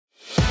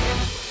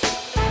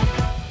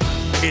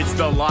It's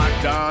the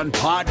Locked On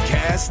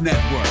Podcast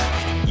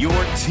Network, your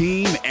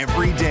team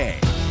every day.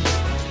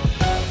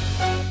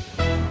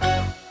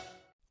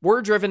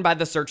 We're driven by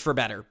the search for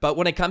better, but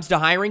when it comes to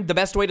hiring, the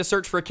best way to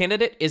search for a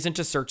candidate isn't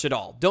to search at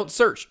all. Don't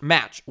search,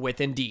 match with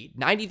Indeed.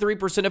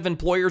 93% of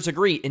employers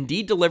agree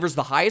Indeed delivers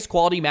the highest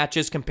quality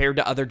matches compared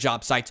to other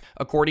job sites,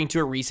 according to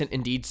a recent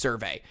Indeed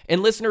survey.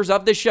 And listeners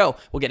of this show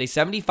will get a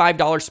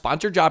 $75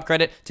 sponsored job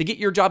credit to get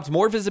your jobs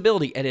more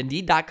visibility at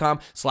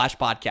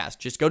Indeed.com/podcast.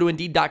 Just go to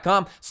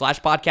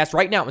Indeed.com/podcast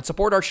right now and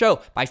support our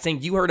show by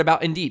saying you heard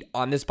about Indeed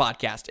on this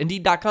podcast.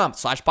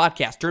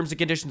 Indeed.com/podcast. Terms and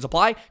conditions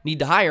apply. Need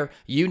to hire?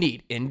 You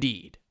need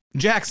Indeed.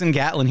 Jackson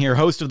Gatlin here,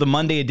 host of the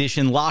Monday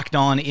edition Locked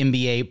On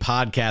NBA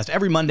podcast.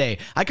 Every Monday,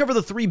 I cover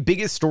the three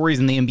biggest stories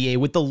in the NBA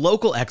with the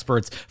local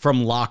experts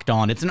from Locked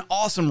On. It's an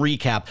awesome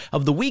recap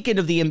of the weekend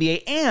of the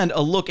NBA and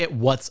a look at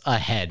what's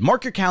ahead.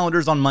 Mark your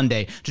calendars on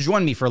Monday to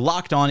join me for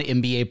Locked On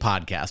NBA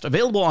podcast,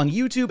 available on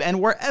YouTube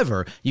and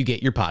wherever you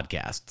get your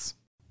podcasts.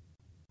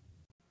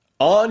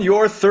 On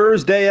your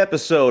Thursday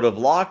episode of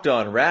Locked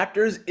On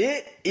Raptors,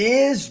 it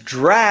is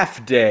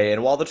draft day.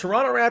 And while the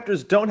Toronto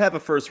Raptors don't have a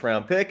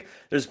first-round pick,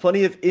 there's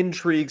plenty of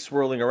intrigue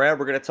swirling around.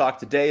 We're going to talk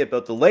today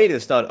about the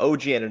latest on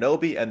OG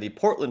Anunoby and the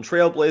Portland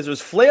Trail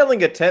Blazers'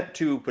 flailing attempt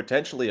to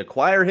potentially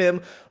acquire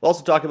him. We'll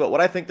also talk about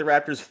what I think the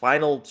Raptors'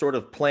 final sort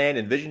of plan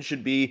and vision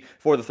should be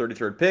for the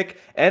 33rd pick.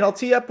 And I'll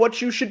tee up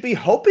what you should be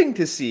hoping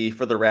to see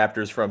for the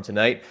Raptors from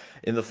tonight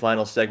in the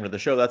final segment of the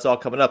show. That's all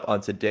coming up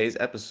on today's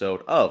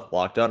episode of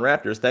Locked On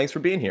Raptors. Thanks for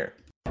being here.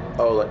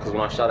 Oh, because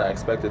when I shot, I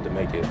expected to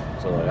make it.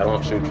 So, I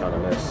don't shoot trying to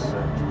miss.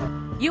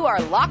 You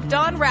are Locked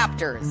On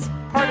Raptors,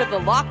 part of the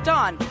Locked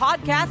On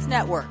Podcast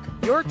Network,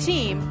 your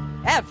team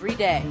every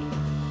day.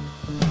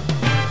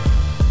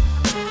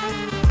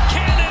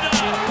 Canada,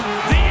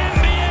 the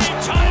NBA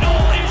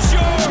title is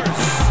yours.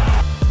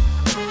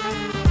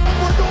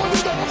 We're going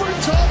to the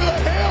overtime of the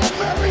Hail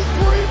Mary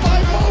 3 by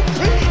Mo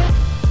Pete.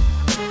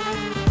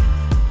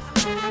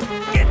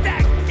 Get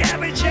that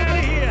garbage out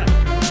of here.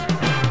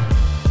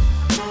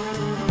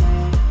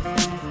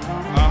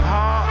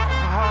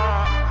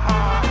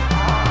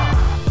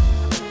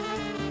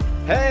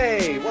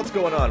 Hey, what's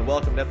going on?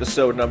 Welcome to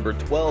episode number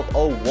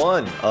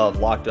 1201 of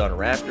Locked On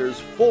Raptors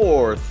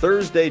for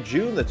Thursday,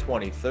 June the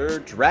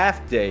 23rd,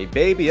 draft day,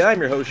 baby. I'm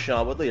your host,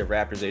 Sean Woodley of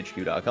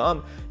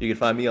RaptorsHQ.com. You can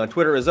find me on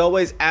Twitter, as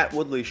always, at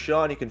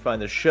WoodleySean. You can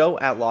find the show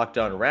at Locked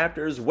On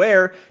Raptors,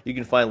 where you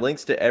can find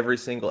links to every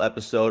single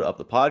episode of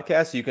the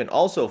podcast. You can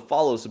also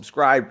follow,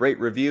 subscribe, rate,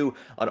 review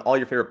on all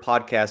your favorite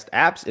podcast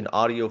apps in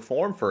audio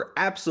form for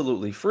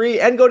absolutely free.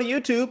 And go to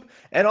YouTube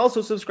and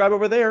also subscribe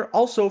over there,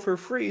 also for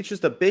free. It's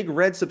just a big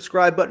red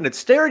subscribe button. It's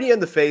staring you in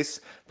the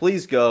face.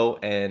 Please go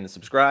and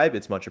subscribe.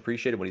 It's much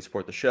appreciated when you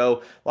support the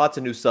show. Lots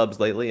of new subs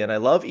lately, and I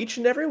love each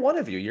and every one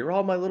of you. You're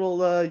all my little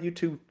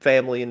YouTube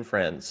family and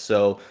friends.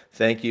 So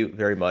thank you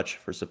very much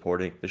for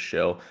supporting the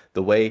show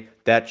the way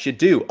that you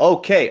do.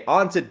 Okay,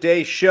 on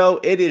today's show,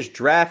 it is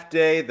draft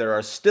day. There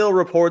are still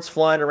reports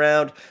flying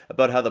around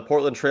about how the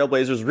Portland Trail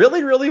Blazers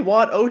really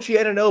want OG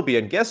Anunoby,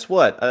 and guess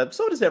what?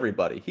 So does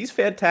everybody. He's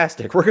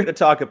fantastic. We're going to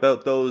talk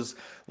about those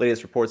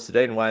latest reports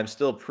today and why I'm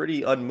still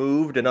pretty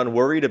unmoved and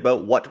unworried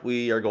about what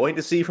we are going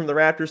to see from the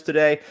Raptors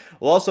today.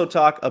 We'll also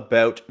talk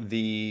about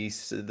the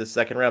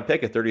second round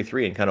pick at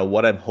 33 and kind of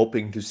what I'm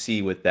hoping to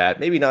see with that.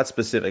 Maybe not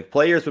specific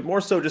players, but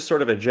more so just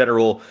sort of a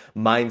general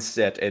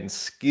mindset and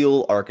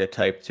skill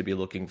archetype to be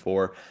looking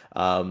for.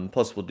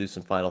 Plus, we'll do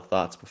some final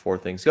thoughts before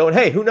things go. And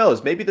hey, who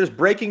knows? Maybe there's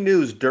breaking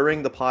news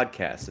during the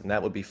podcast, and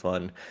that would be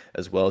fun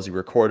as well, as you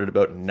recorded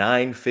about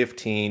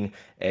 9:15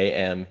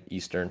 a.m.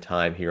 Eastern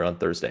time here on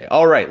Thursday.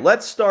 All right,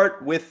 let's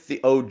start with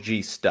the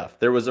OG stuff.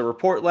 There was a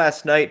report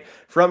last night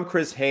from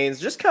Chris Haynes,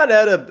 just kind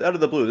of out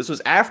of the blue. This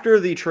was after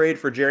the trade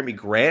for Jeremy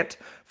Grant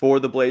for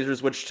the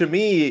Blazers, which to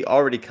me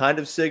already kind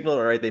of signaled,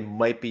 all right, they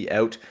might be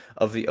out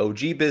of the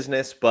OG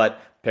business,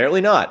 but apparently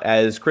not,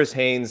 as Chris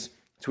Haynes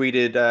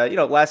tweeted,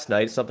 last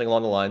night, something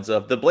along the lines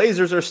of, the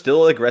Blazers are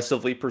still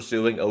aggressively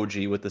pursuing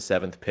OG with the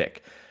 7th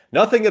pick.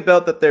 Nothing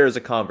about that there's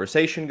a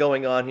conversation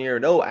going on here.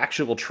 No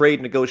actual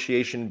trade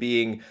negotiation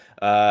being,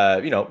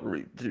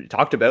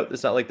 talked about.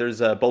 It's not like there's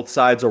both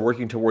sides are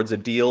working towards a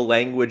deal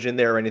language in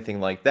there or anything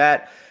like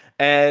that.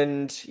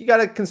 And you got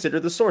to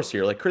consider the source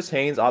here. Like Chris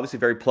Haynes, obviously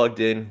very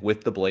plugged in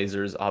with the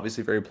Blazers,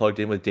 obviously very plugged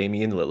in with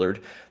Damian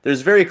Lillard.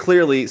 There's very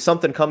clearly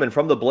something coming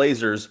from the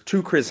Blazers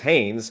to Chris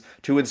Haynes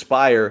to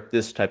inspire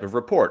this type of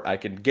report. I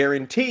can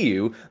guarantee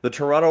you the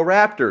Toronto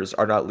Raptors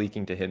are not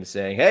leaking to him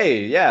saying,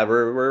 hey, yeah,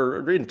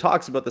 we're reading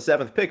talks about the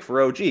 7th pick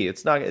for OG.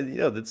 It's not,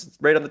 it's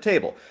right on the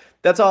table.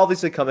 That's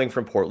obviously coming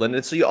from Portland.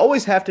 And so you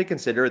always have to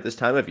consider at this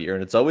time of year,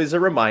 and it's always a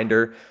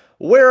reminder,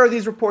 where are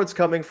these reports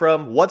coming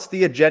from? What's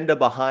the agenda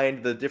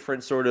behind the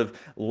different sort of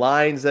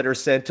lines that are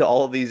sent to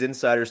all of these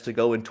insiders to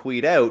go and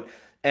tweet out?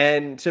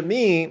 And to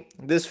me,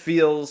 this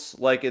feels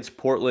like it's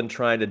Portland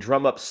trying to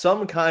drum up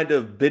some kind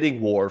of bidding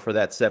war for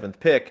that 7th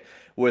pick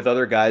with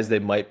other guys they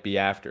might be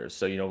after.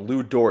 So,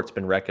 Lou Dort's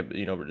been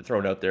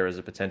thrown out there as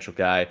a potential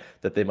guy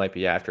that they might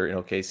be after in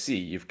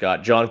OKC. You've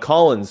got John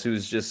Collins,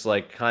 who's just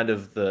like kind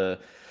of the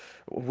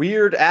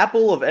weird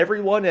apple of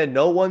everyone and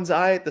no one's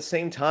eye at the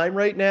same time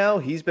right now.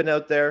 He's been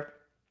out there.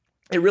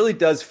 It really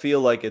does feel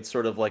like it's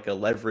sort of like a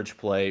leverage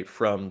play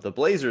from the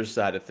Blazers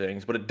side of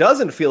things, but it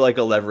doesn't feel like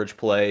a leverage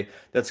play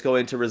that's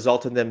going to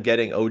result in them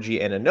getting OG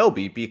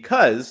Anunoby,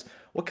 because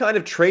what kind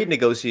of trade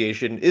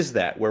negotiation is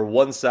that where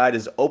one side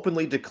is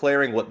openly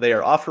declaring what they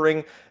are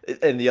offering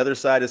and the other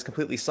side is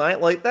completely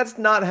silent? Like, that's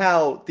not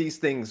how these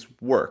things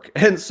work.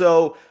 And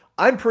so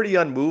I'm pretty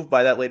unmoved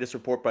by that latest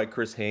report by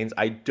Chris Haynes.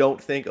 I don't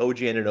think OG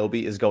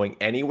Anunoby is going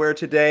anywhere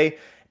today.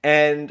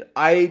 And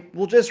I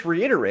will just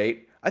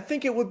reiterate, I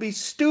think it would be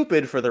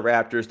stupid for the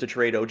Raptors to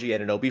trade OG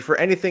Anunoby for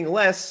anything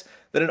less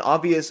than an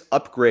obvious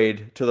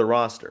upgrade to the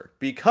roster,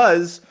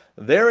 because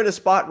they're in a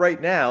spot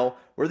right now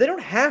where they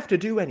don't have to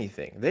do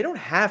anything. They don't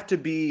have to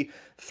be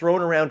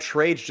throwing around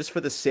trades just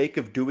for the sake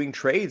of doing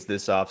trades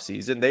this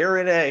offseason. They are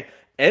in a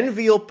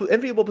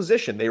enviable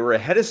position. They were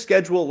ahead of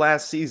schedule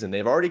last season.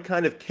 They've already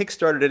kind of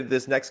kickstarted into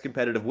this next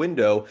competitive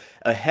window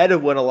ahead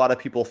of when a lot of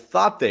people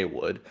thought they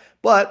would.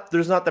 But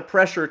there's not the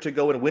pressure to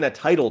go and win a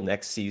title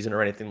next season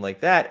or anything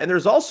like that. And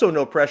there's also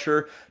no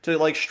pressure to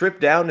like strip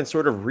down and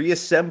sort of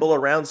reassemble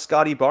around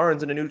Scotty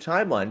Barnes in a new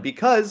timeline,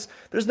 because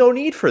there's no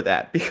need for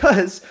that,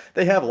 because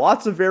they have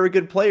lots of very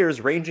good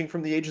players ranging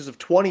from the ages of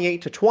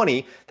 28 to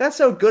 20. That's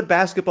how good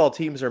basketball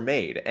teams are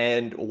made.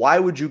 And why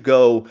would you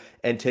go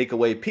and take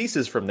away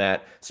pieces from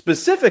that,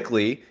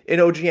 specifically in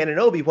OG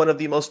Anunoby, one of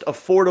the most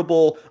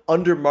affordable,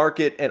 under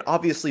market, and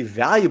obviously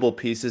valuable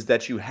pieces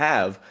that you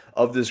have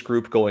of this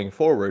group going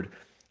forward?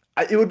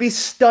 It would be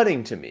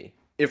stunning to me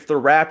if the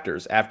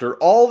Raptors, after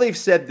all they've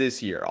said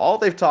this year, all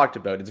they've talked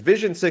about is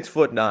Vision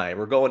 6'9",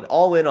 we're going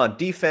all in on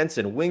defense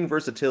and wing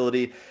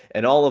versatility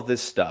and all of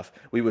this stuff.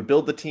 We would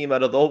build the team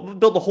build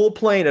the whole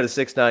plane out of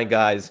 6'9"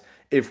 guys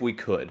if we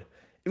could.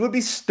 It would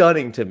be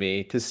stunning to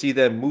me to see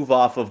them move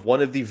off of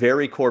one of the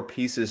very core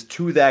pieces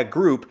to that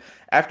group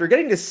after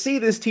getting to see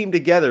this team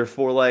together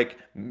for like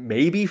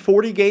maybe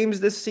 40 games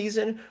this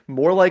season,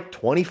 more like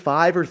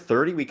 25 or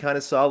 30. We kind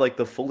of saw like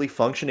the fully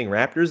functioning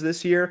Raptors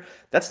this year.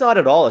 That's not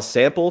at all a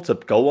sample to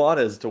go on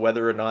as to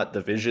whether or not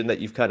the vision that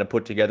you've kind of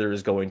put together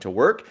is going to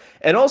work.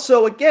 And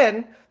also,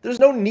 again, there's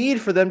no need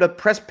for them to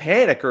press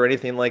panic or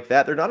anything like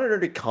that. They're not under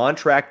any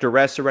contract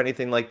duress or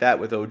anything like that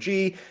with OG.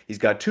 He's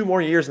got 2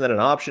 more years and then an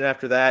option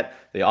after that.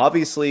 They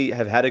obviously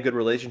have had a good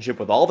relationship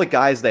with all the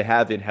guys they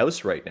have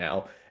in-house right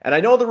now. And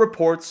I know the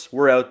reports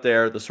were out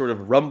there, the sort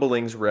of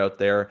rumblings were out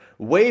there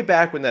way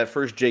back when that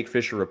first Jake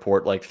Fisher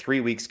report, like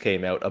 3 weeks,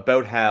 came out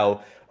about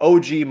how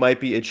OG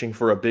might be itching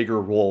for a bigger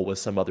role with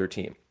some other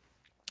team.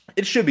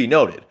 It should be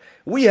noted,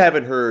 we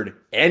haven't heard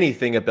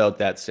anything about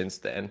that since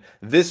then.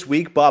 This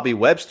week, Bobby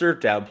Webster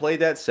downplayed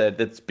that, said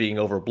that's being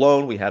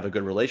overblown. We have a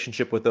good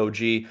relationship with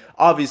OG.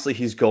 Obviously,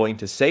 he's going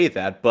to say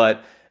that,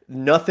 but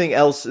nothing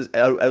else is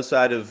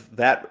outside of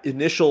that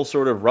initial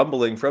sort of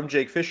rumbling from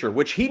Jake Fisher,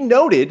 which he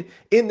noted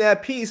in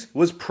that piece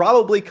was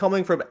probably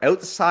coming from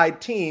outside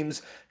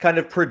teams kind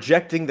of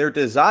projecting their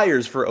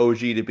desires for OG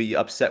to be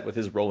upset with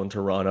his role in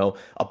Toronto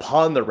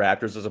upon the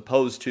Raptors, as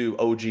opposed to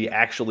OG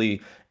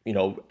actually,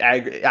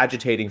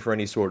 agitating for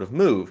any sort of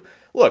move.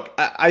 Look,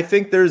 I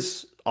think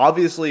there's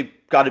obviously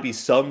got to be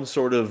some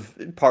sort of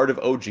part of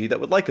OG that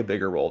would like a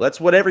bigger role.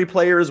 That's what every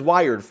player is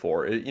wired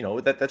for.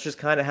 That's just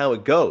kind of how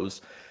it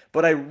goes.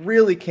 But I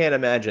really can't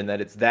imagine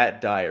that it's that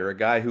dire. A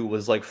guy who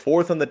was like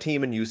 4th on the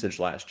team in usage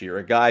last year,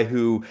 a guy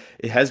who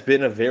has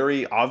been a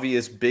very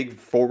obvious big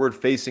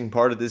forward-facing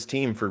part of this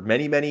team for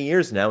many, many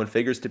years now and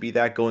figures to be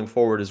that going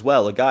forward as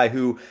well. A guy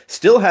who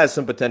still has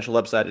some potential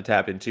upside to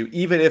tap into,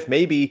 even if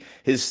maybe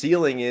his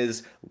ceiling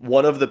is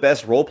one of the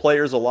best role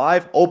players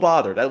alive. Oh,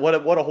 bother.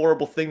 What a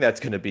horrible thing that's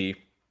going to be.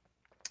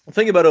 The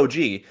thing about OG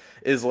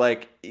is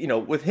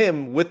with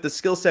him, with the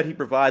skill set he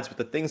provides, with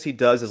the things he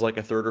does as like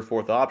a 3rd or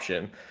 4th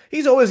option,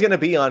 he's always going to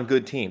be on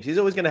good teams. He's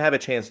always going to have a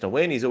chance to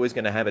win. He's always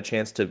going to have a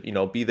chance to,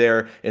 be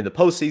there in the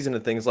postseason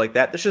and things like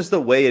that. That's just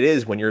the way it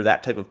is when you're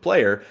that type of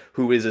player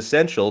who is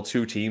essential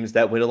to teams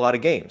that win a lot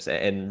of games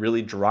and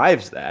really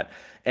drives that.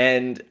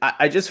 And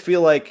I just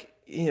feel like,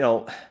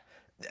 look,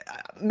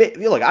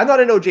 I'm not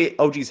in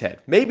OG's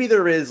head. Maybe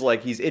there is,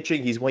 he's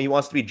itching. He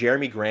wants to be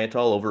Jeremy Grant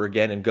all over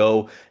again and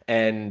go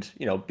and,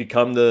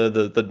 become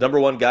the number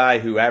one guy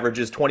who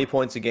averages 20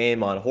 points a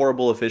game on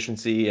horrible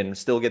efficiency and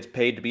still gets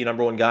paid to be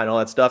number one guy and all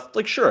that stuff.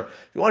 Sure,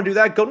 if you want to do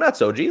that, go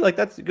nuts, OG.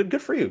 That's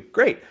good for you.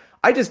 Great.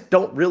 I just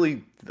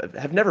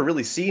have never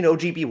really seen OG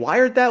be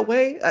wired that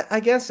way. I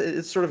guess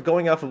it's sort of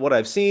going off of what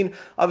I've seen.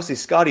 Obviously,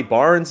 Scotty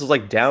Barnes was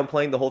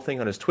downplaying the whole thing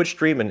on his Twitch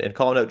stream and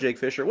calling out Jake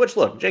Fisher, which,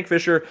 look, Jake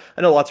Fisher,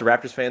 I know lots of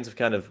Raptors fans have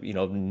kind of,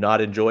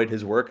 not enjoyed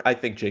his work. I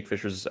think Jake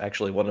Fisher's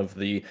actually one of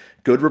the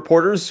good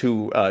reporters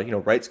who,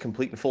 writes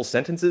complete and full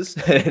sentences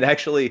and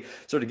actually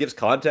sort of gives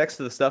context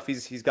to the stuff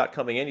he's got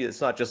coming in. It's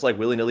not just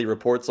willy-nilly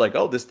reports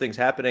oh, this thing's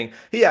happening.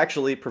 He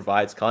actually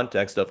provides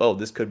context of, oh,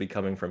 this could be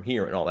coming from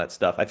here and all that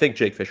stuff. I think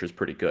Jake Fisher's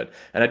pretty good.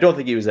 And I don't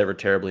think he was ever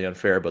terribly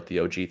unfair about the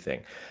OG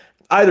thing.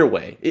 either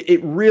way,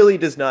 it really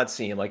does not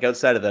seem like,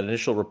 outside of that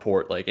initial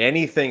report, like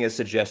anything has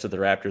suggested the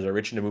Raptors are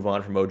itching to move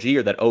on from OG,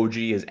 or that OG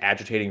is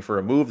agitating for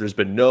a move. There's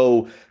been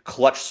no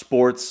clutch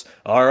sports,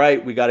 all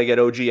right, we got to get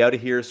OG out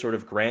of here, sort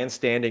of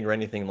grandstanding or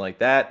anything like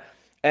that.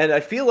 And I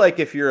feel like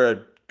if you're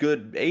a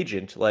good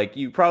agent, like,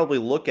 you probably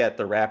look at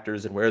the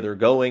Raptors and where they're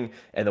going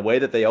and the way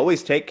that they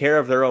always take care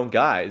of their own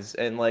guys,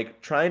 and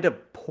like trying to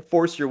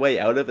force your way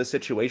out of a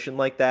situation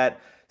like that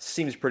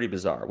seems pretty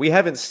bizarre. We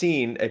haven't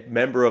seen a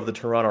member of the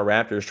Toronto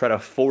Raptors try to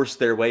force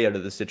their way out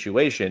of the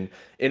situation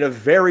in a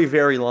very,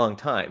 very long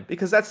time,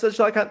 because that's such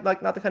like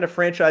not the kind of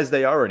franchise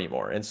they are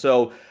anymore. And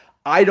so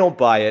I don't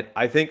buy it.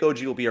 I think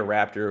OG will be a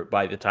Raptor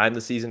by the time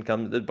the season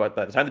comes, by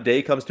the time the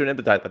day comes to an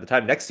end, by the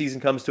time next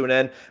season comes to an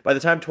end, by the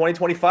time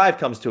 2025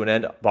 comes to an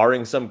end,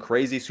 barring some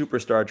crazy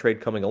superstar trade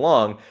coming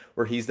along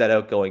where he's that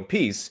outgoing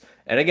piece.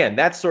 And again,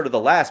 that's sort of the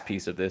last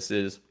piece of this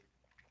is,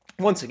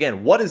 once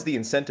again, what is the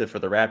incentive for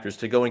the Raptors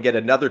to go and get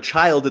another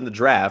child in the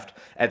draft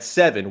at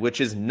 7, which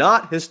is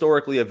not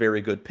historically a very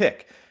good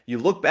pick? You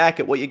look back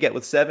at what you get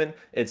with 7,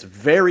 it's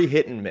very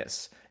hit and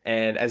miss.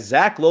 And as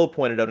Zach Lowe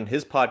pointed out in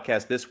his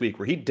podcast this week,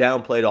 where he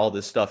downplayed all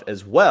this stuff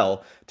as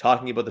well,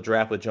 talking about the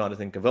draft with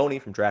Jonathan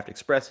Cavoni from Draft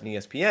Express and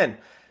ESPN,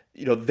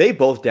 they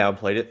both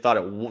downplayed it,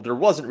 thought there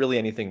wasn't really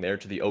anything there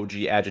to the OG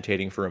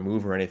agitating for a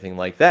move or anything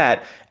like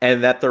that,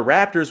 and that the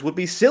Raptors would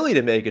be silly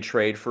to make a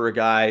trade for a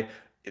guy,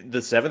 the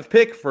 7th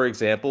pick, for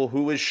example,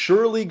 who is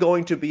surely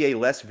going to be a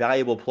less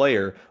valuable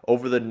player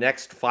over the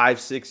next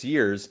 5-6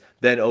 years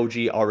than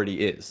OG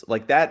already is.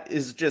 Like, that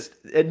is just,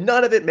 and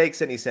none of it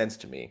makes any sense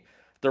to me.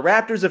 The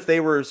Raptors, if they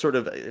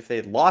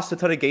had lost a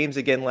ton of games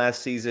again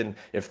last season,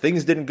 if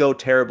things didn't go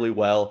terribly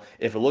well,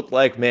 if it looked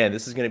like, man,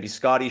 this is going to be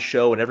Scotty's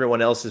show and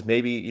everyone else is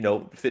maybe,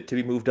 fit to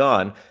be moved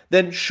on,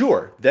 then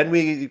sure, then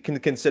we can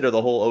consider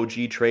the whole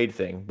OG trade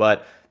thing.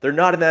 But they're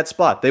not in that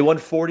spot. They won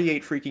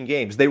 48 freaking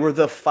games. They were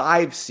the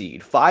 5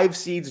 seed. 5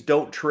 seeds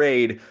don't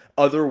trade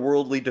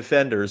otherworldly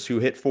defenders who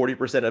hit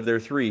 40% of their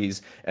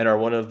threes and are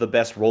one of the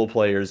best role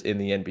players in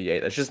the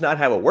NBA. That's just not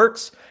how it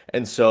works.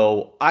 And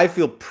so I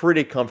feel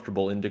pretty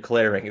comfortable in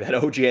declaring that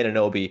OG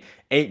Anunoby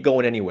ain't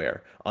going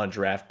anywhere on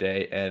draft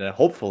day. And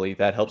hopefully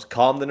that helps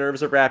calm the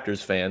nerves of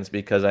Raptors fans,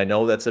 because I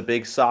know that's a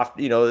big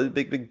a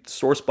big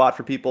sore spot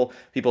for people.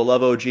 People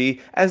love OG,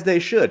 as they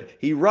should.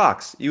 He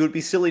rocks. You would be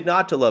silly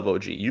not to love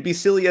OG. You'd be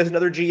silly as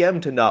another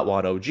GM to not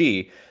want OG.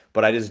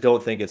 But I just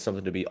don't think it's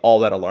something to be all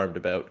that alarmed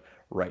about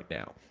right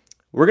now.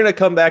 We're going to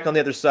come back on the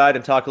other side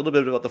and talk a little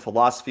bit about the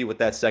philosophy with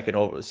that second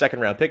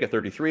round pick at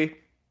 33.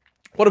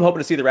 What I'm hoping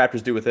to see the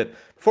Raptors do with it.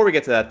 Before we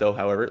get to that, though,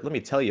 however, let me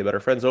tell you about our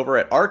friends over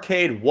at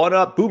Arcade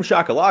 1UP. Boom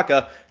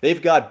shakalaka.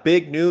 They've got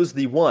big news.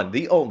 The one,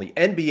 the only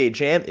NBA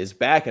Jam is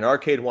back, and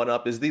Arcade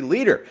 1UP is the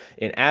leader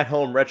in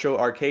at-home retro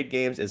arcade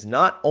games, is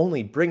not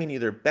only bringing you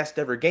their best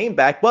ever game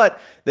back, but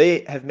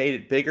they have made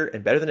it bigger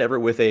and better than ever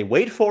with a,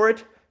 wait for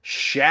it,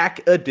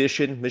 Shaq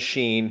Edition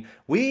machine.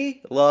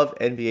 We love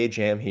NBA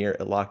Jam here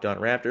at Locked On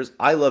Raptors.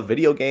 I love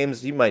video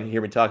games. You might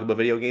hear me talk about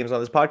video games on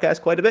this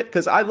podcast quite a bit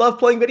because I love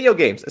playing video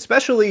games,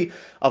 especially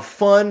a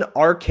fun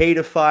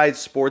arcadified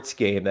sports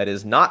game that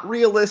is not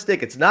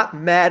realistic. It's not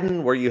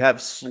Madden where you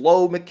have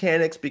slow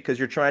mechanics because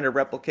you're trying to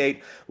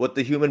replicate what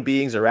the human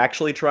beings are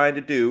actually trying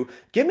to do.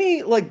 Give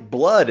me like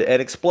blood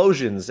and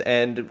explosions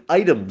and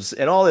items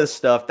and all this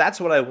stuff. That's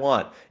what I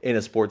want in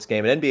a sports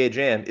game. And NBA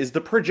Jam is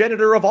the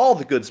progenitor of all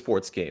the good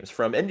sports games,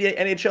 from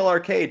NHL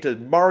Arcade to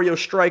Mario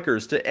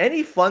Strikers to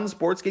any fun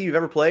sports game you've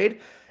ever played.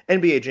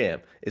 NBA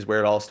Jam is where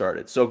it all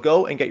started. So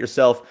go and get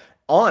yourself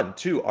on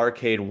to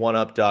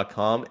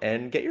arcade1up.com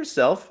and get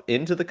yourself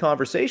into the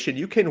conversation.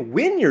 You can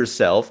win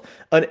yourself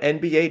an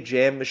NBA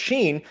Jam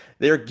machine.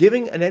 They're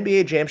giving an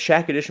NBA Jam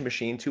Shaq Edition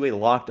machine to a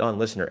Locked On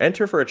listener.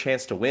 Enter for a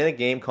chance to win a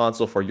game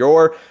console for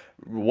your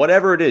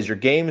whatever it is, your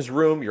games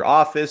room, your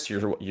office,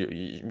 your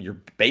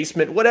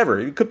basement, whatever.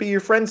 It could be your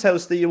friend's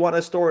house that you want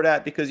to store it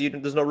at because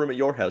there's no room at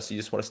your house. You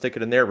just want to stick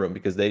it in their room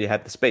because they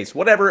have the space.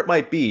 Whatever it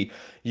might be,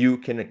 you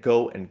can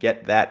go and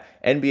get that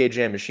NBA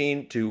Jam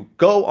machine. To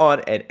go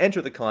on and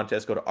enter the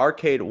contest, go to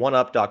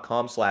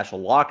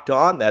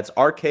arcade1up.com/lockedon. That's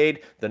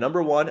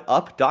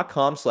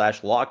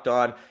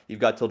arcade1up.com/lockedon. You've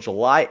got till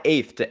July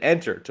 8th to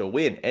enter to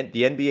win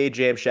the NBA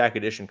Jam Shaq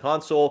Edition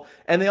console.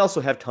 And they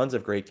also have tons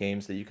of great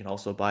games that you can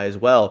also buy as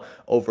well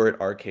over at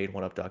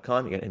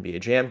arcade1up.com. You got NBA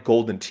Jam,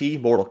 Golden Tee,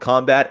 Mortal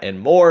Kombat, and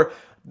more.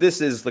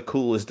 This is the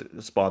coolest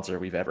sponsor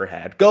we've ever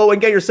had. Go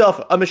and get yourself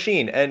a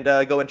machine and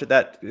go enter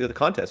the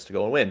contest to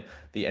go and win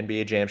the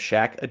NBA Jam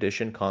Shaq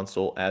Edition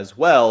console as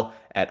well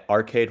at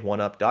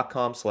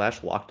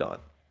arcade1up.com/lockedon.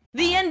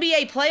 The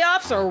NBA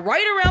playoffs are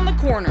right around the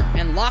corner,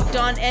 and Locked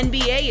On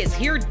NBA is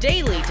here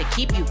daily to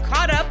keep you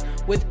caught up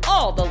with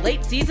all the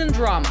late season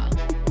drama.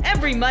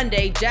 Every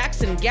Monday,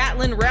 Jackson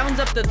Gatlin rounds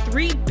up the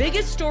 3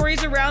 biggest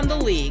stories around the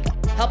league,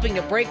 helping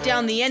to break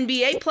down the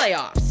NBA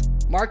playoffs.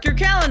 Mark your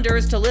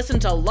calendars to listen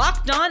to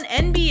Locked On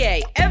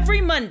NBA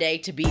every Monday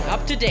to be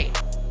up to date.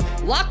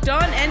 Locked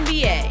On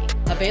NBA,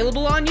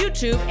 available on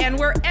YouTube and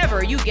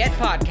wherever you get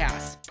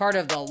podcasts. Part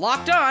of the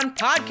Locked On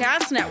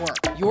Podcast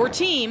Network, your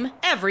team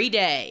every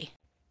day.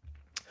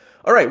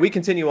 All right, we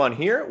continue on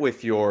here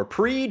with your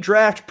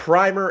pre-draft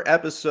primer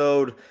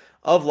episode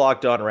of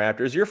Locked On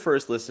Raptors, your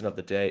first listen of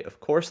the day. Of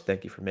course,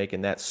 thank you for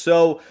making that.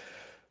 So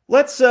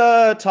let's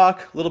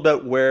talk a little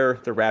about where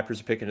the Raptors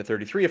are picking at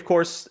 33, of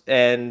course,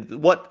 and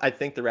what I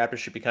think the Raptors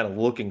should be kind of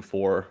looking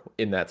for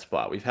in that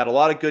spot. We've had a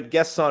lot of good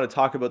guests on to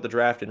talk about the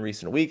draft in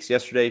recent weeks.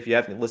 Yesterday, if you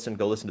haven't listened,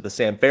 go listen to the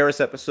Sam Ferris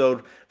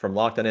episode from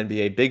Locked On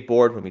NBA Big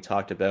Board when we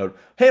talked about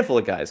a handful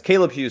of guys.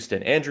 Caleb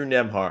Houston, Andrew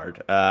Nemhard,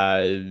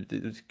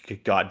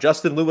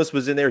 Justin Lewis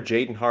was in there,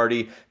 Jaden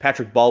Hardy,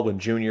 Patrick Baldwin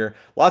Jr.,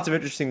 lots of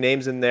interesting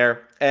names in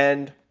there.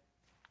 And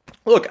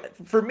look,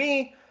 for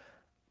me,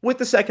 with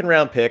the second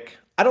round pick,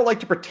 I don't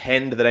like to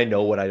pretend that I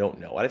know what I don't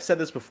know. And I've said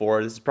this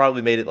before. This has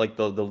probably made it like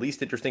the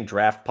least interesting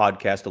draft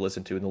podcast to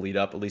listen to in the lead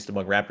up, at least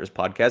among Raptors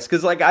podcasts,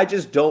 because I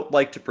just don't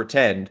like to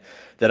pretend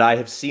that I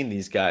have seen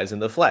these guys in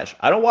the flesh.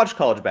 I don't watch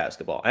college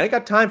basketball. I ain't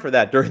got time for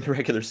that during the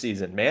regular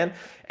season, man.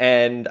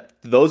 And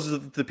those are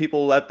the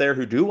people out there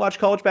who do watch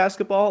college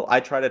basketball, I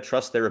try to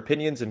trust their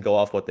opinions and go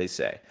off what they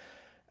say.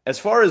 As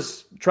far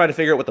as trying to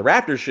figure out what the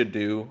Raptors should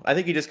do, I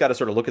think you just got to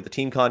sort of look at the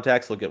team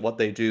context, look at what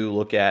they do,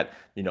 look at,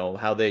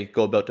 how they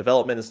go about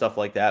development and stuff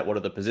like that. What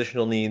are the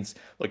positional needs?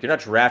 Look, you're not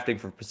drafting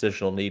for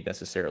positional need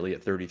necessarily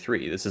at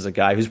 33. This is a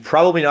guy who's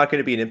probably not going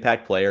to be an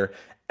impact player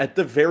at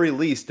the very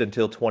least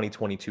until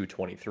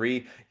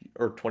 2022-23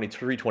 or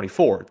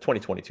 23-24.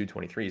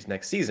 2022-23 is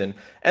next season.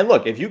 And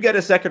look, if you get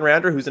a second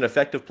rounder who's an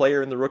effective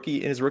player in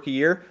his rookie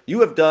year,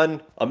 you have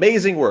done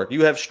amazing work.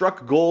 You have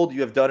struck gold.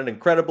 You have done an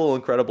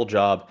incredible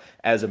job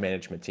as a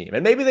management team.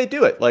 And maybe they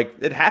do it. Like,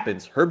 it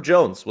happens. Herb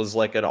Jones was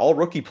like an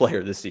all-rookie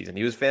player this season.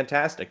 He was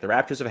fantastic. The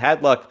Raptors have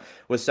had luck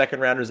with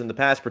second rounders in the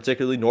past,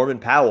 particularly Norman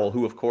Powell,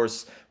 who of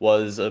course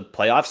was a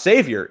playoff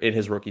savior in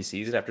his rookie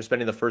season after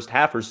spending the first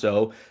half or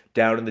so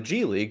down in the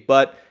G League.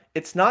 But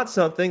it's not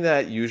something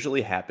that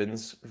usually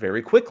happens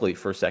very quickly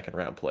for second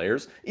round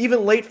players,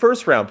 even late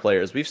first round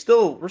players. We're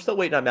still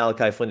waiting on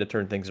Malachi Flynn to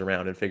turn things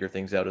around and figure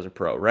things out as a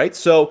pro, right?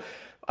 So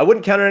I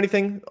wouldn't count on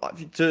anything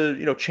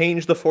to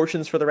change the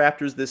fortunes for the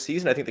Raptors this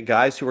season. I think the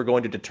guys who are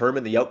going to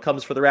determine the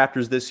outcomes for the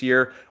Raptors this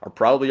year are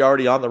probably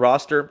already on the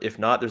roster. If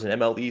not, there's an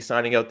MLE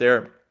signing out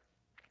there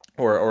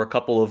or a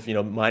couple of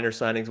minor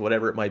signings,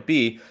 whatever it might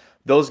be.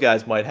 Those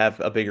guys might have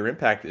a bigger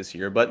impact this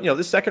year. But,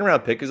 this second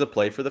round pick is a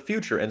play for the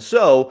future. And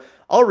so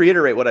I'll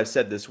reiterate what I've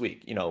said this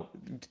week.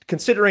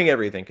 Considering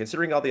everything,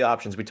 considering all the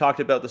options, we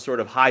talked about the sort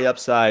of high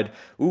upside,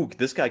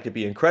 this guy could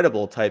be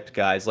incredible type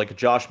guys like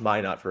Josh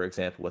Minot, for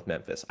example, with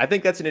Memphis. I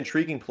think that's an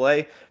intriguing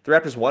play. The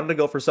Raptors wanted to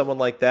go for someone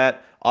like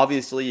that.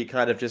 Obviously, you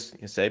kind of just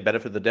say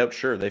benefit of the doubt.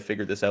 Sure, they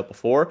figured this out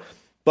before.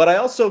 But I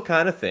also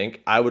kind of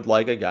think I would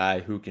like a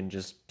guy who can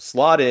just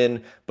slot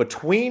in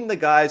between the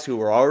guys who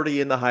are already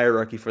in the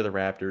hierarchy for the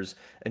Raptors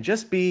and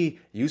just be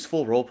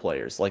useful role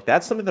players. Like,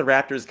 that's something the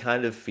Raptors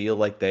kind of feel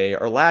like they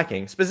are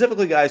lacking,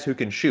 specifically guys who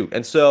can shoot.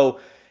 And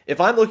so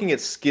if I'm looking at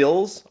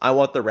skills, I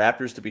want the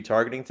Raptors to be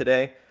targeting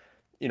today.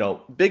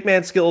 Big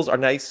man skills are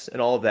nice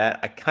and all of that.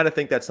 I kind of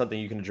think that's something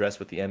you can address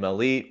with the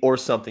MLE or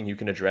something you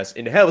can address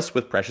in-house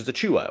with Precious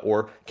Achiuwa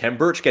or Kem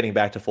Birch getting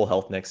back to full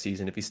health next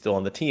season if he's still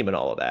on the team and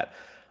all of that.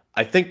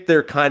 I think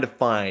they're kind of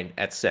fine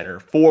at center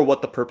for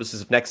what the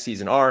purposes of next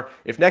season are.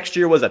 If next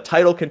year was a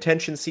title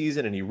contention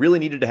season and you really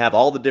needed to have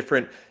all the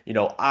different,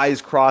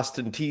 I's crossed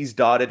and T's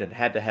dotted and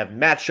had to have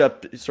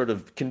matchup sort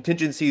of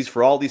contingencies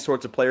for all these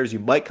sorts of players you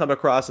might come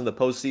across in the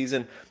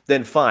postseason,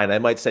 then fine. I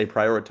might say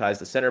prioritize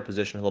the center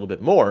position a little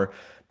bit more.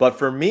 But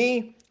for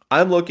me,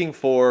 I'm looking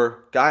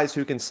for guys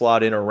who can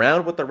slot in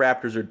around what the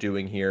Raptors are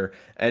doing here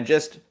and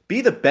just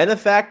be the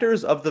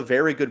benefactors of the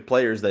very good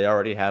players they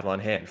already have on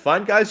hand.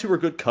 Find guys who are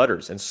good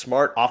cutters and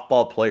smart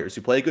off-ball players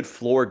who play a good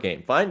floor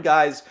game. Find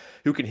guys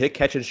who can hit,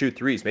 catch, and shoot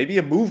threes. Maybe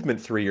a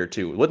movement three or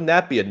two. Wouldn't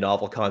that be a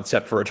novel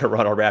concept for a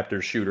Toronto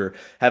Raptors shooter?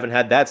 Haven't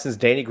had that since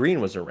Danny Green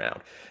was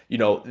around.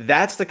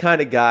 That's the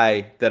kind of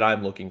guy that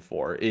I'm looking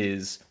for,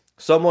 is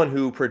someone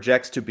who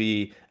projects to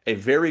be a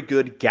very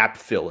good gap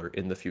filler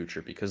in the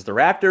future, because the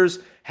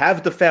Raptors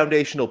have the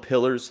foundational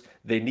pillars.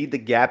 They need the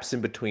gaps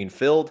in between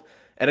filled.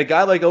 And a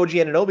guy like OG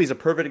Anunoby is a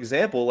perfect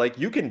example. Like,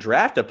 you can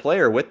draft a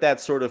player with that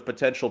sort of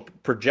potential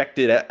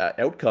projected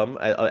outcome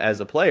as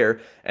a player,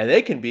 and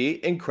they can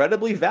be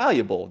incredibly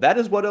valuable. That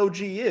is what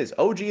OG is.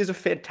 OG is a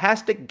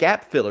fantastic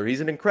gap filler.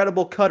 He's an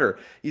incredible cutter.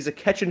 He's a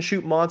catch and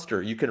shoot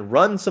monster. You can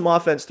run some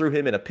offense through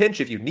him in a pinch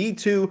if you need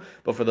to,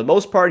 but for the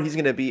most part, he's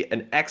going to be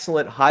an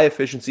excellent high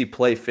efficiency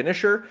play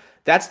finisher.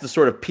 That's the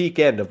sort of peak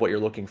end of what you're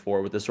looking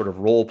for with this sort of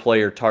role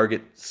player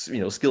target,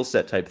 skill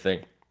set type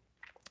thing.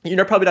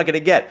 You're probably not going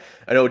to get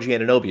an OG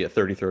Anunoby at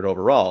 33rd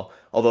overall.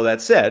 Although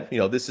that said,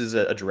 this is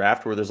a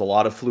draft where there's a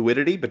lot of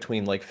fluidity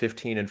between like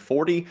 15 and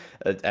 40,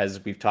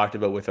 as we've talked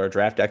about with our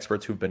draft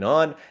experts who've been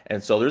on.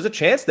 And so there's a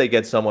chance they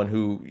get someone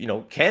who,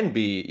 can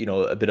be,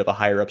 a bit of a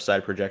higher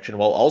upside projection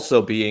while also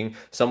being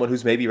someone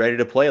who's maybe ready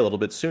to play a little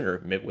bit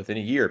sooner, within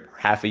a year,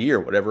 half a year,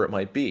 whatever it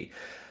might be.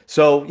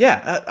 So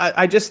yeah,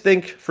 I just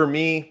think for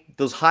me,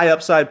 those high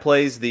upside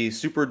plays, the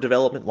super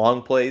development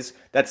long plays,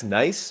 that's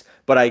nice.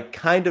 But I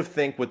kind of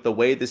think with the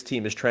way this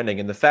team is trending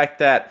and the fact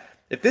that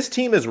if this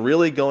team is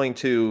really going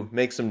to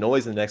make some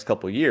noise in the next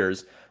couple of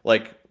years,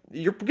 like,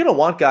 you're going to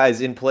want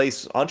guys in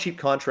place on cheap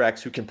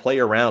contracts who can play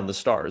around the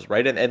stars,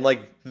 right? And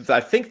like,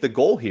 I think the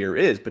goal here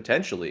is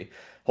potentially,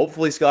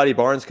 hopefully Scotty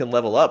Barnes can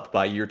level up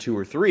by year 2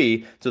 or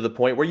 3 to the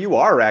point where you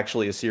are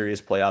actually a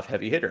serious playoff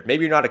heavy hitter.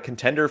 Maybe you're not a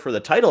contender for the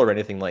title or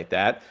anything like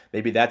that.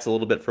 Maybe that's a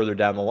little bit further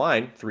down the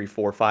line, 3,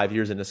 4, 5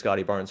 years into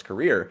Scotty Barnes'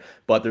 career.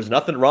 But there's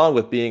nothing wrong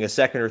with being a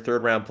second or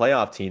third round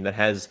playoff team that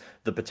has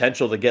the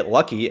potential to get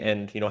lucky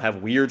and,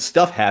 have weird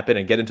stuff happen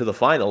and get into the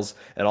finals.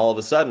 And all of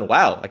a sudden,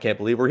 wow, I can't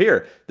believe we're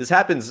here. This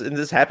happens, and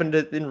this happened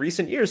in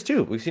recent years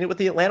too. We've seen it with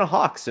the Atlanta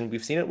Hawks, and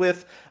we've seen it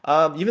with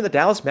even the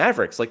Dallas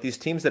Mavericks, like these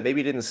teams that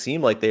maybe didn't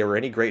seem like they were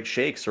any great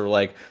shakes or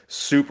like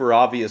super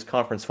obvious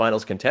conference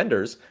finals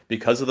contenders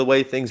because of the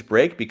way things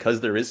break,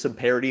 because there is some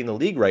parity in the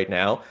league right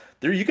now.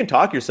 There, you can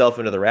talk yourself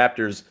into the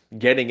Raptors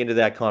getting into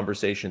that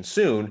conversation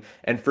soon.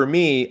 And for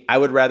me, I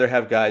would rather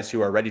have guys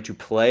who are ready to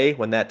play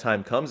when that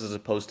time comes, as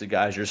opposed to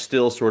guys you're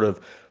still sort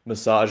of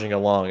massaging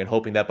along and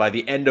hoping that by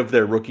the end of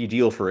their rookie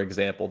deal, for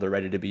example, they're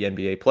ready to be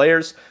NBA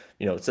players.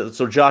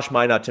 So Josh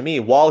Minot, to me,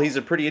 while he's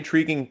a pretty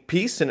intriguing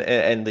piece,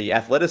 and the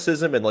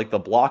athleticism and like the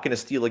block and a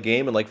steal a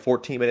game and like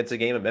 14 minutes a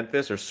game at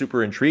Memphis are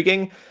super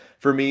intriguing.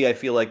 For me, I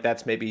feel like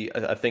that's maybe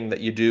a thing that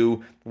you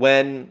do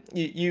when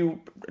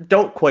you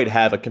don't quite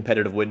have a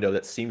competitive window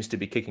that seems to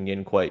be kicking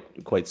in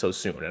quite so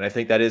soon. And I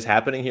think that is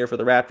happening here for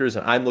the Raptors.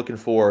 And I'm looking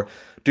for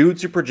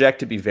dudes who project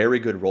to be very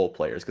good role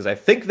players, because I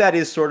think that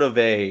is sort of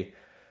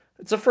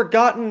it's a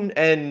forgotten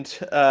and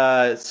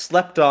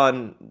slept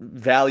on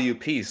value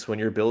piece when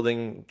you're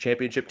building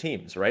championship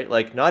teams, right?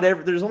 Like,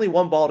 there's only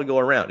one ball to go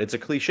around. It's a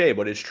cliche,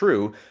 but it's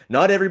true.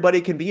 Not everybody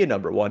can be a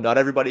number one. Not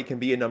everybody can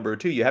be a number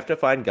two. You have to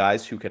find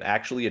guys who can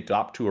actually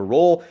adopt to a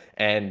role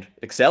and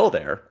excel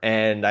there.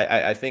 And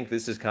I think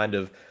this is kind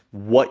of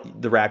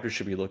what the Raptors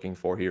should be looking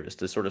for here, is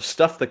to sort of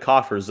stuff the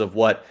coffers of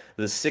what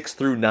the 6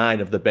 through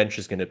 9 of the bench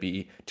is going to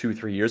be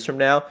 2-3 years from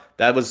now.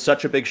 That was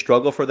such a big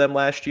struggle for them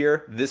last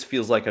year. This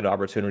feels like an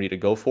opportunity to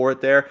go for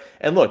it there.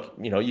 And look,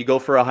 you go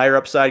for a higher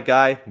upside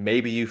guy.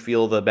 Maybe you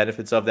feel the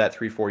benefits of that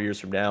 3-4 years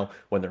from now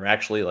when they're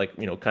actually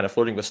kind of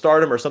flirting with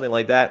stardom or something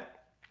like that.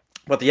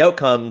 But the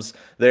outcomes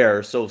there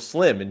are so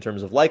slim in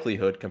terms of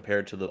likelihood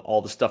compared to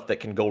all the stuff that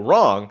can go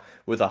wrong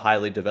with a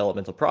highly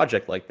developmental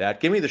project like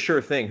that. Give me the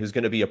sure thing who's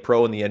going to be a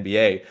pro in the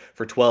NBA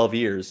for 12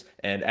 years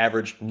and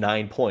average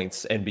 9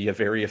 points and be a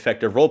very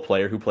effective role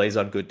player who plays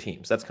on good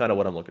teams. That's kind of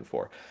what I'm looking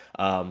for.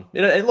 And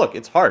look,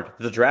 it's hard.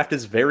 The draft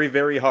is very,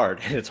 very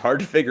hard, and it's hard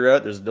to figure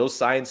out. There's no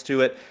science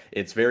to it.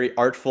 It's very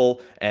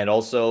artful and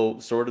also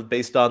sort of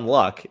based on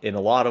luck in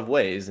a lot of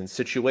ways, and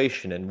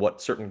situation and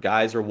what certain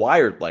guys are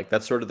wired like.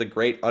 That's sort of the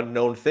great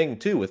unknown thing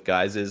too with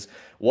guys is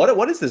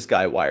what is this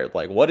guy wired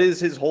like? What is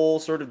his whole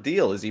sort of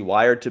deal? Is he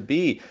wired to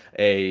be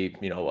a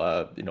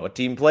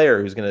team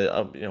player who's going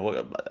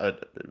to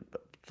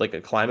like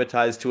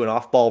acclimatized to an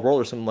off-ball role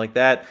or something like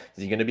that?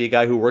 Is he going to be a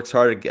guy who works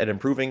hard at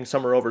improving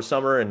summer over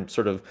summer and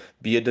sort of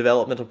be a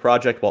developmental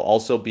project while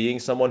also being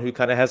someone who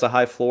kind of has a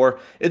high floor?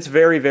 It's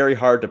very, very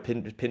hard to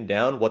pin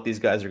down what these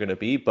guys are going to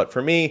be. But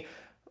for me,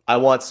 I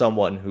want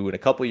someone who in a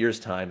couple years'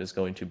 time is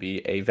going to be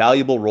a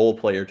valuable role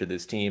player to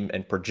this team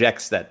and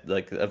projects that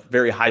like a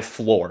very high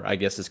floor, I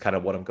guess is kind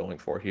of what I'm going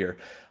for here.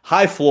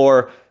 High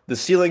floor. The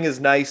ceiling is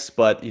nice,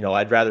 but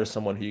I'd rather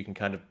someone who you can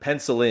kind of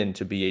pencil in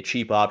to be a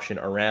cheap option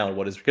around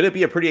what is going to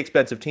be a pretty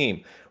expensive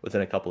team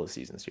within a couple of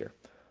seasons here.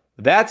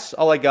 That's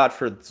all I got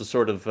for the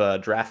sort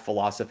of draft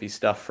philosophy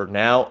stuff for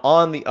now.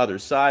 On the other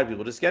side, we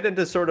will just get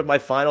into sort of my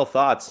final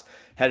thoughts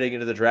heading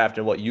into the draft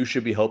and what you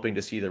should be hoping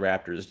to see the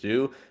Raptors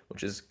do,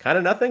 which is kind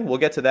of nothing. We'll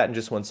get to that in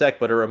just one sec,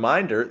 but a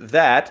reminder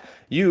that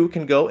you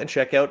can go and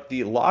check out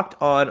the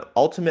Locked On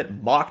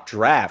Ultimate Mock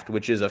Draft,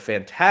 which is a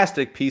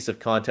fantastic piece of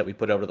content we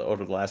put out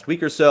over the last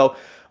week or so.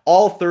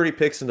 All 30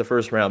 picks in the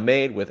first round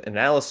made with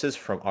analysis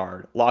from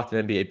our Locked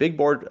On NBA Big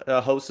Board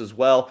hosts, as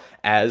well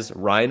as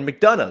Ryan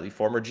McDonough, the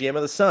former GM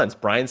of the Suns.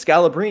 Brian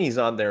Scalabrini's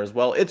on there as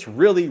well. It's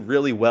really,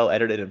 really well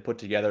edited and put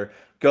together.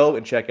 Go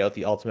and check out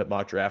the Ultimate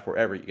Mock Draft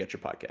wherever you get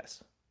your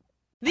podcasts.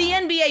 The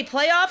NBA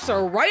playoffs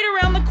are right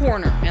around the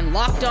corner, and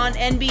Locked On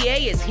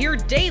NBA is here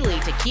daily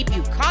to keep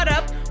you caught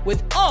up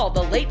with all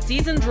the late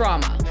season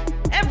drama.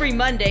 Every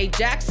Monday,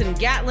 Jackson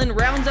Gatlin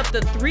rounds up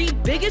the 3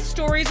 biggest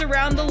stories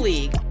around the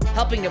league,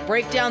 helping to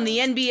break down the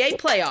NBA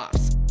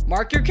playoffs.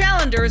 Mark your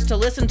calendars to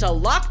listen to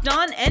Locked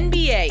On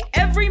NBA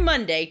every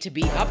Monday to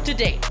be up to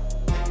date.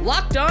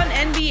 Locked On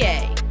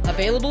NBA,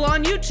 available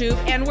on YouTube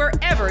and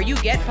wherever you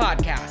get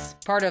podcasts.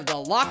 Part of the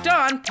Locked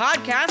On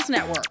Podcast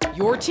Network,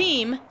 your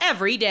team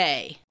every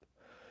day.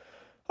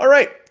 All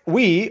right,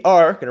 we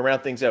are going to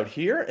round things out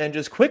here and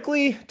just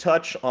quickly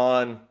touch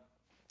on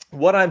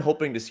what I'm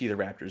hoping to see the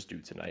Raptors do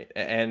tonight.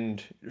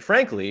 And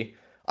frankly,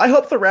 I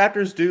hope the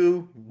Raptors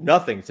do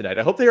nothing tonight.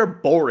 I hope they are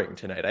boring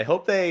tonight. I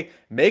hope they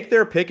make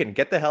their pick and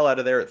get the hell out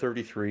of there at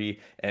 33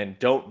 and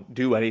don't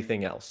do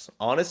anything else.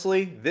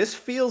 Honestly, this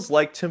feels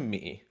like, to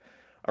me,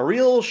 a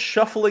real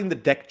shuffling the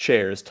deck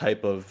chairs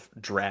type of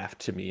draft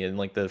to me in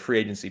like the free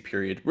agency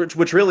period,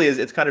 which really is,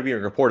 it's kind of being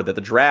reported that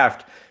the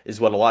draft is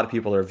what a lot of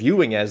people are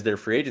viewing as their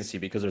free agency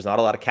because there's not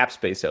a lot of cap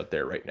space out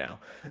there right now.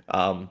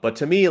 But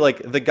to me,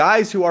 like the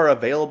guys who are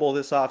available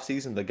this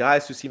offseason, the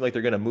guys who seem like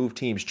they're going to move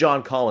teams,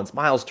 John Collins,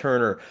 Miles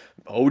Turner,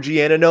 OG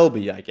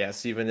Anunoby, I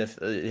guess, even if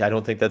I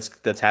don't think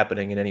that's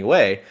happening in any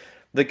way.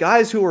 The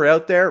guys who are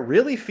out there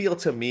really feel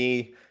to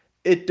me,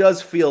 it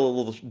does feel a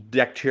little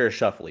deck chair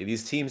shuffly.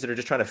 These teams that are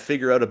just trying to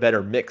figure out a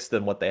better mix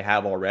than what they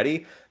have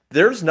already.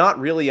 There's not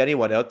really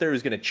anyone out there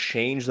who's going to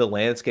change the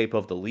landscape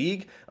of the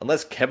league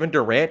unless Kevin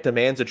Durant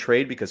demands a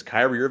trade because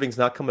Kyrie Irving's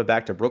not coming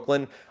back to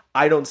Brooklyn.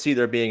 I don't see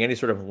there being any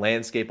sort of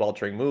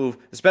landscape-altering move,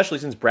 especially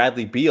since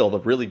Bradley Beal, the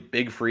really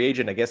big free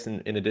agent, I guess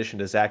in addition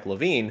to Zach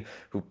LaVine,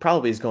 who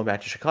probably is going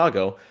back to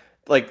Chicago,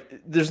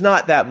 like there's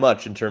not that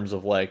much in terms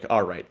of like,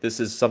 all right, this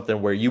is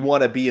something where you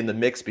want to be in the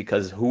mix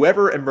because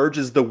whoever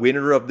emerges the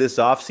winner of this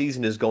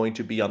offseason is going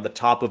to be on the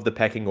top of the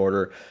pecking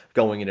order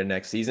going into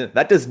next season.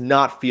 That does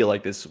not feel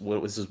like this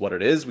is what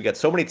it is. We got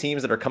so many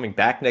teams that are coming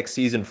back next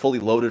season fully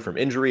loaded from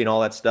injury and all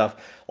that stuff.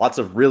 Lots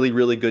of really,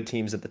 really good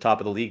teams at the top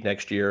of the league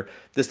next year.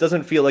 This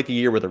doesn't feel like a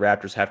year where the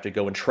Raptors have to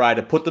go and try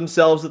to put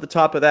themselves at the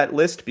top of that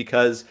list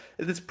because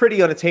it's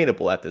pretty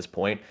unattainable at this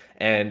point,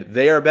 and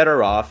they are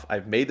better off.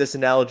 I've made this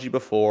analogy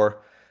before.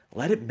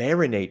 Let it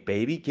marinate,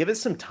 baby. Give it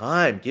some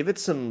time. Give it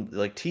some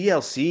like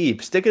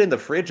TLC. Stick it in the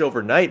fridge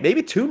overnight.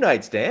 Maybe 2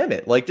 nights, damn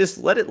it. Like just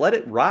let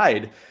it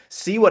ride.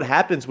 See what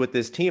happens with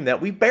this team that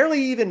we barely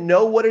even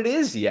know what it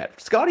is yet.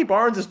 Scotty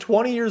Barnes is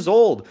 20 years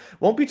old.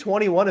 Won't be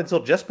 21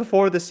 until just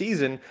before the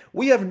season.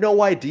 We have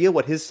no idea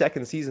what his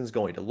second season is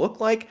going to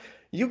look like.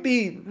 You'd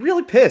be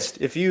really pissed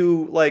if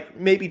you like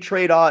maybe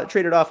traded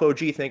off OG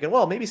thinking,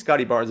 well, maybe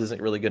Scotty Barnes isn't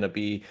really going to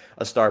be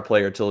a star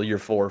player till year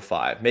 4 or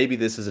 5. Maybe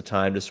this is a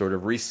time to sort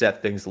of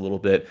reset things a little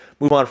bit,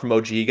 move on from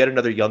OG, get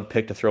another young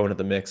pick to throw into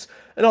the mix.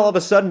 And all of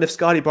a sudden, if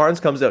Scotty Barnes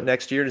comes out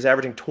next year and is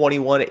averaging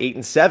 21, 8,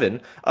 and 7,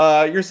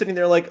 you're sitting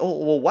there like,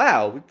 oh, well,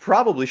 wow, we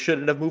probably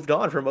shouldn't have moved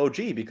on from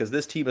OG because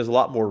this team is a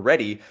lot more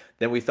ready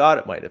than we thought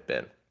it might have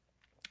been.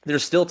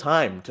 There's still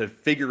time to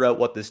figure out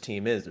what this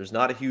team is. There's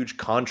not a huge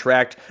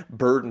contract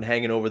burden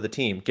hanging over the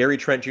team. Gary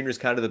Trent Jr. is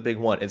kind of the big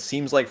one. It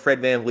seems like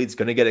Fred VanVleet's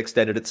going to get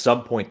extended at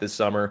some point this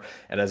summer,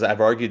 and as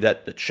I've argued,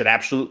 that should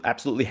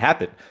absolutely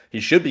happen. He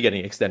should be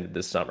getting extended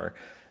this summer.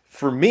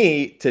 For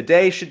me,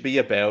 today should be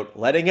about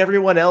letting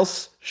everyone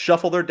else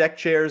shuffle their deck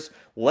chairs.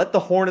 Let the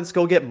Hornets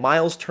go get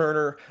Miles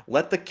Turner.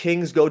 Let the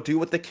Kings go do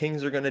what the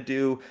Kings are going to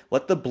do.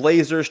 Let the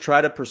Blazers try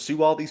to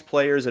pursue all these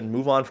players and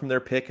move on from their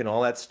pick and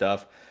all that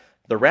stuff.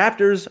 The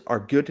Raptors are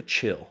good to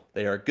chill.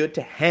 They are good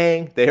to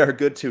hang. They are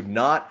good to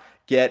not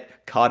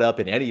get caught up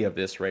in any of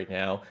this right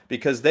now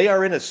because they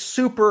are in a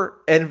super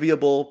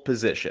enviable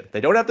position.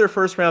 They don't have their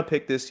first round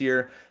pick this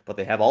year, but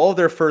they have all of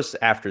their firsts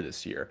after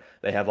this year.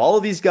 They have all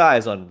of these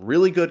guys on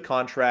really good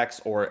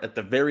contracts or at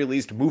the very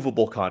least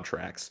movable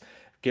contracts.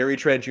 Gary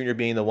Trent Jr.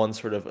 being the one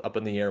sort of up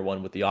in the air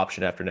one with the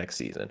option after next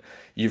season.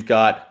 You've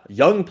got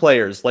young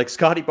players like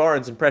Scotty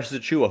Barnes and Precious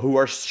Achiuwa who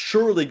are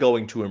surely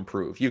going to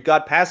improve. You've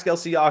got Pascal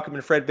Siakam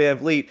and Fred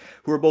VanVleet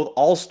who are both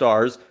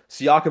all-stars.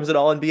 Siakam's an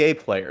all-NBA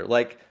player.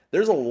 Like,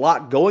 there's a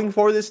lot going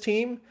for this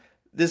team.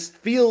 This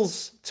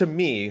feels to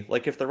me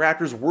like if the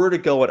Raptors were to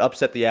go and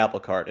upset the apple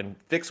cart and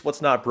fix what's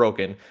not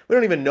broken, we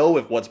don't even know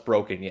if what's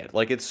broken yet.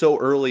 Like, it's so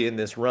early in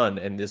this run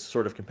and this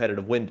sort of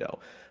competitive window.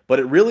 But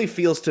it really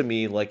feels to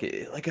me like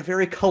a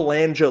very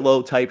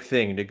Colangelo type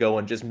thing to go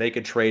and just make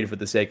a trade for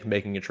the sake of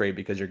making a trade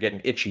because you're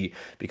getting itchy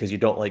because you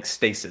don't like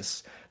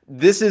stasis.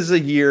 This is a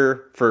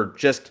year for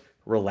just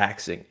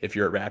relaxing if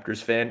you're a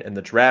Raptors fan, and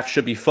the draft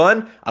should be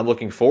fun. I'm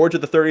looking forward to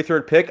the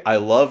 33rd pick. I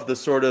love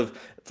the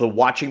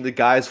watching the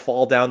guys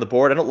fall down the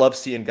board. I don't love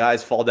seeing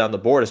guys fall down the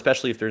board,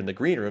 especially if they're in the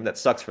green room. That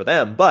sucks for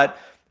them. But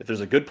if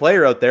there's a good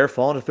player out there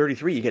falling to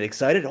 33, you get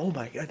excited. Oh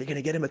my God, they're going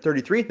to get him at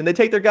 33. Then they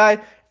take their guy,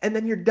 and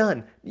then you're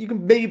done. You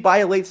can maybe buy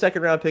a late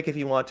second round pick if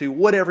you want to.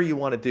 Whatever you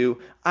want to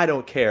do, I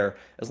don't care.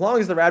 As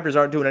long as the Raptors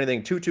aren't doing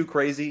anything too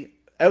crazy,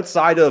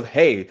 outside of,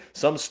 hey,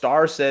 some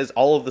star says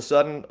all of a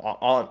sudden,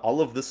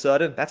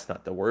 that's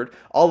not the word,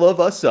 all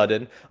of a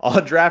sudden,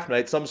 on draft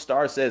night, some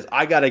star says,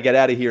 I got to get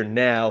out of here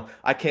now.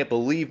 I can't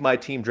believe my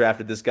team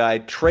drafted this guy.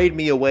 Trade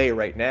me away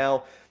right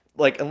now.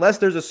 Like, unless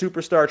there's a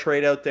superstar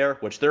trade out there,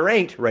 which there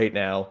ain't right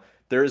now,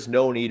 there is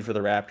no need for the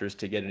Raptors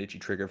to get an itchy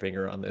trigger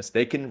finger on this.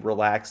 They can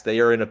relax. They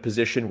are in a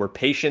position where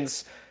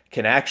patience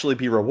can actually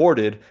be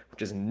rewarded,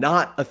 which is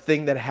not a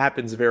thing that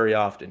happens very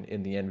often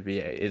in the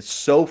NBA. It's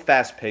so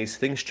fast-paced.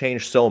 Things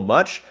change so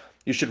much.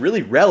 You should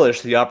really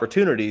relish the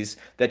opportunities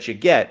that you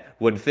get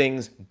when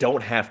things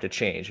don't have to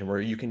change and where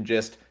you can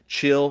just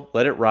chill,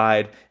 let it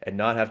ride, and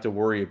not have to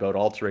worry about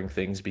altering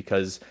things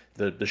because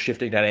the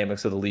shifting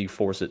dynamics of the league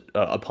force it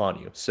upon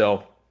you.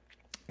 So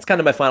it's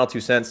kind of my final 2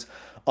 cents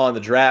on the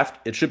draft.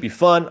 It should be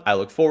fun. I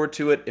look forward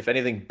to it. If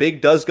anything big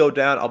does go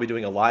down, I'll be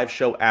doing a live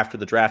show after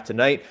the draft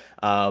tonight.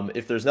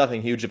 If there's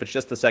nothing huge, if it's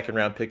just the second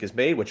round pick is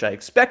made, which I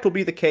expect will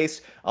be the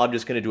case, I'm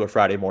just going to do a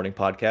Friday morning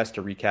podcast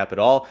to recap it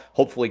all.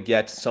 Hopefully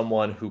get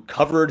someone who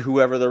covered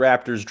whoever the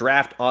Raptors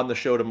draft on the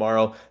show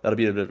tomorrow. That'll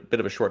be a bit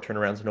of a short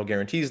turnaround, so no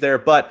guarantees there,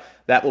 but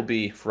that will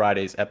be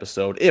Friday's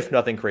episode if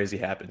nothing crazy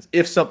happens.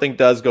 If something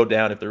does go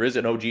down, if there is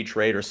an OG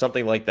trade or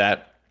something like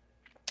that,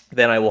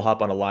 then I will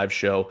hop on a live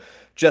show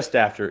just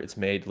after it's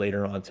made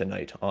later on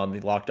tonight on the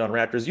Locked On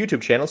Raptors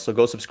YouTube channel. So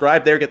go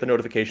subscribe there, get the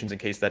notifications in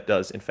case that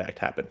does in fact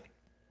happen.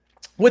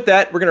 With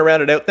that, we're going to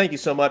round it out. Thank you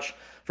so much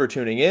for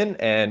tuning in,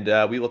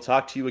 and we will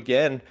talk to you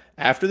again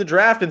after the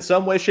draft in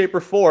some way, shape,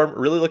 or form.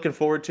 Really looking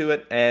forward to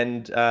it,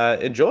 and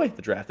enjoy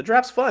the draft. The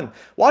draft's fun.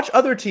 Watch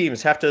other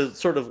teams have to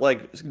sort of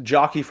like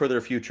jockey for their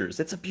futures.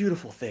 It's a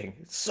beautiful thing.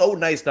 It's so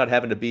nice not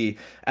having to be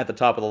at the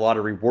top of the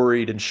lottery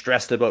worried and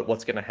stressed about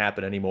what's going to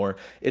happen anymore.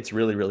 It's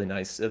really, really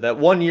nice. That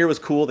 1 year was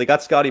cool. They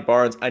got Scotty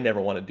Barnes. I never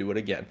want to do it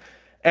again.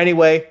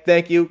 Anyway,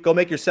 thank you. Go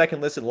make your second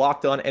listen,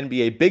 Locked On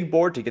NBA Big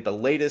Board, to get the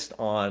latest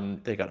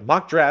on, they got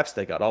mock drafts,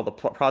 they got all the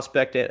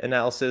prospect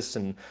analysis,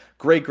 and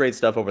great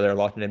stuff over there,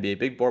 Locked On NBA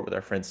Big Board with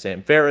our friends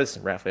Sam Ferris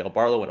and Rafael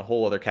Barlow and a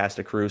whole other cast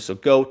of crew. So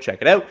go check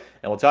it out,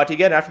 and we'll talk to you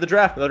again after the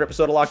draft. Another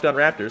episode of Locked On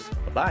Raptors.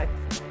 Bye-bye.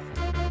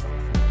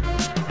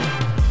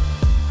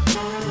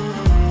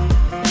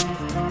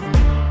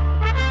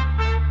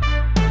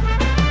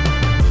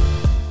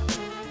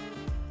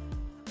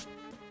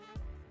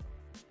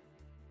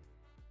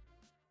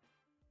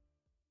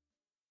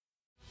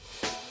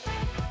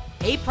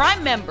 Hey,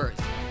 Prime members,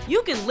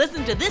 you can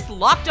listen to this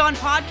Locked On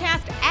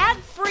podcast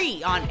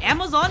ad-free on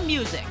Amazon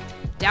Music.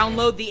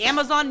 Download the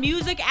Amazon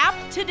Music app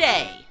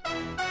today.